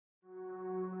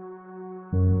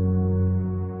On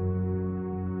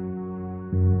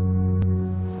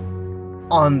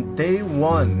day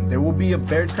 1, there will be a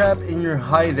bear trap in your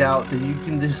hideout that you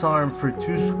can disarm for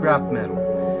 2 scrap metal.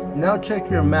 Now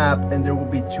check your map and there will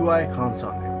be 2 icons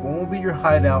on it. One will be your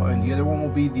hideout and the other one will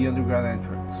be the underground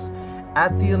entrance.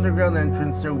 At the underground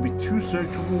entrance there will be 2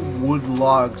 searchable wood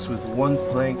logs with 1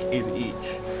 plank in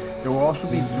each. There will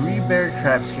also be 3 bear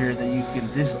traps here that you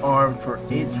can disarm for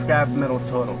 8 scrap metal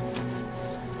total.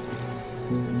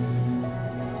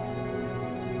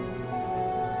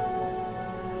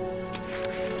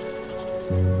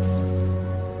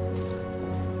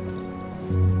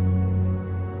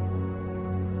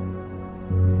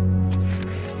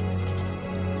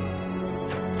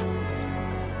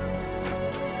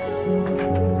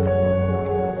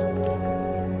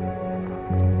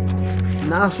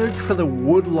 Now search for the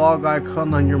wood log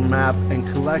icon on your map and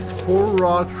collect 4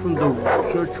 rocks from the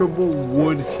searchable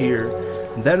wood here.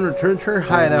 Then return to your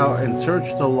hideout and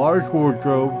search the large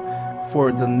wardrobe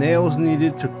for the nails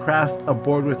needed to craft a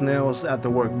board with nails at the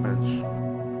workbench.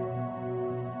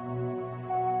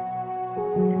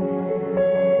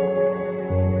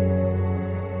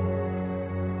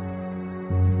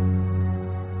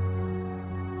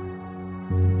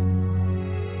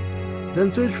 Then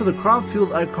search for the crop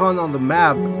field icon on the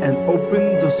map and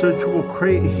open the searchable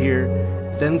crate here,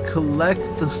 then collect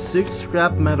the 6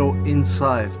 scrap metal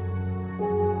inside.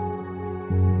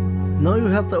 Now you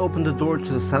have to open the door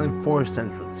to the Silent Forest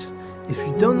entrance. If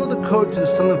you don't know the code to the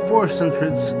Silent Forest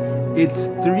entrance, it's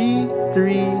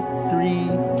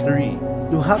 3333.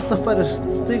 You'll have to fight a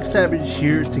stick savage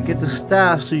here to get the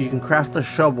staff so you can craft a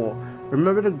shovel.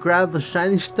 Remember to grab the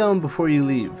shiny stone before you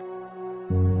leave.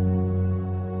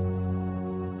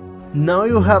 Now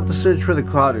you'll have to search for the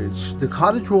cottage. The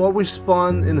cottage will always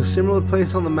spawn in a similar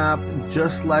place on the map,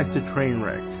 just like the train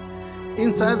wreck.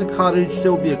 Inside the cottage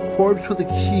there will be a corpse with a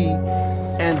key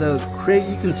and a crate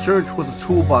you can search with a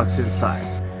toolbox inside.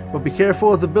 But be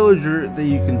careful of the villager that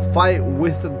you can fight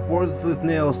with the boards with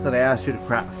nails that I asked you to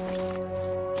craft.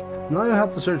 Now you'll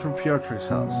have to search for Piotric's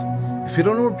house. If you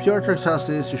don't know where Piotric's house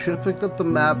is, you should have picked up the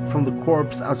map from the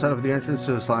corpse outside of the entrance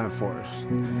to the Silent Forest.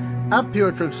 At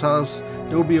Piotric's house,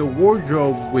 there will be a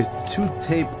wardrobe with 2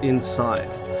 tape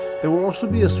inside. There will also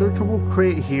be a searchable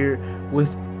crate here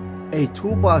with a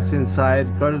toolbox inside,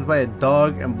 guarded by a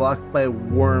dog and blocked by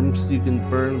worms you can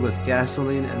burn with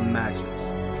gasoline and matches.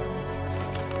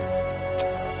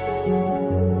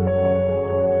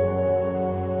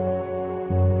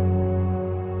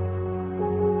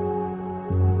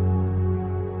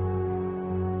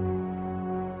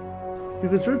 You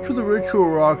can search for the ritual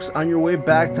rocks on your way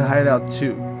back to Hideout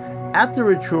 2. At the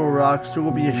ritual rocks there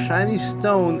will be a shiny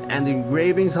stone and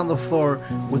engravings on the floor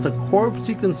with a corpse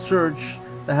you can search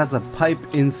that has a pipe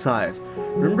inside.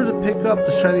 Remember to pick up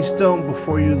the shiny stone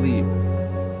before you leave.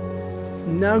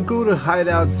 Now go to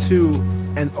Hideout 2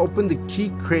 and open the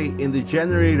key crate in the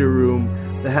generator room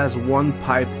that has 1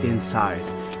 pipe inside.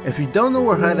 If you don't know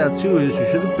where Hideout 2 is, you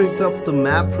should have picked up the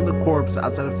map from the corpse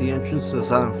outside of the entrance to the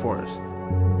Silent Forest.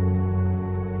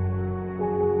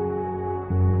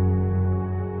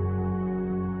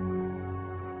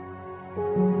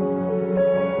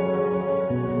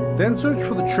 Then search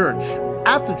for the church.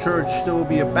 At the church there will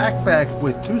be a backpack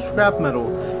with 2 scrap metal,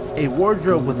 a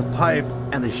wardrobe with a pipe,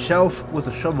 and a shelf with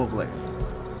a shovel blade.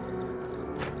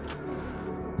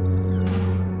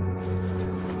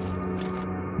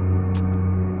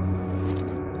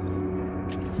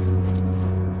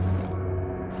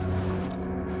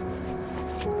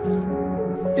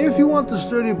 If you want the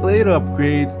sturdy blade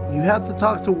upgrade, you have to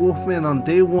talk to Wolfman on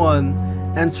day 1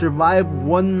 and survive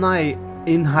 1 night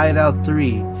in Hideout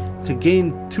 3 to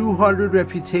gain 200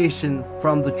 reputation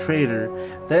from the trader,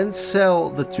 then sell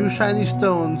the 2 shiny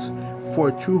stones for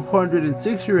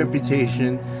 260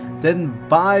 reputation, then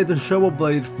buy the shovel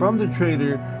blade from the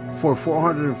trader for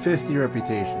 450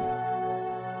 reputation.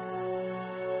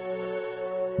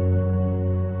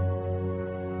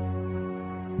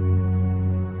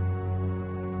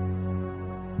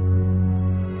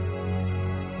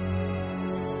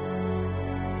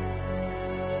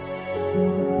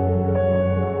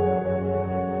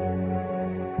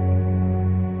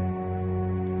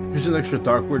 Here's an extra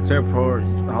Darkwood tip for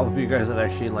all of you guys that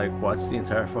actually watched the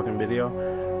entire fucking video.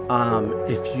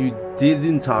 If you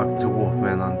didn't talk to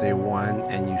Wolfman on day 1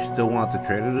 and you still want the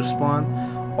trader to spawn,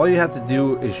 all you have to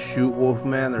do is shoot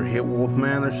Wolfman or hit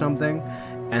Wolfman or something,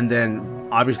 and then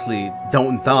obviously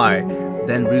don't die,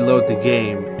 then reload the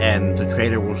game and the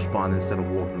trader will spawn instead of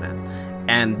Wolfman.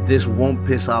 And this won't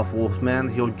piss off Wolfman.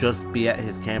 He'll just be at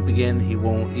his camp again. He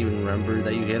won't even remember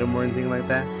that you hit him or anything like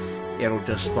that. It'll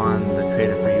just spawn the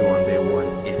trader for you on day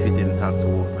 1 if you didn't talk to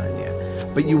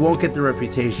But you won't get the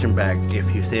reputation back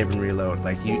if you save and reload.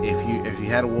 Like if you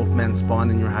had a wolfman spawn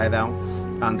in your hideout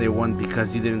on day 1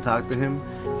 because you didn't talk to him,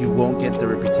 you won't get the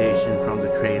reputation from the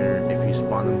trader if you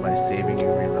spawn him by saving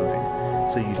and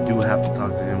reloading. So you do have to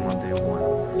talk to him on day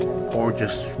 1, or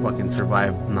just fucking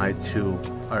survive night 2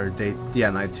 or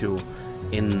night 2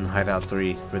 in hideout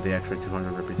 3 for the extra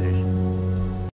 200 reputation.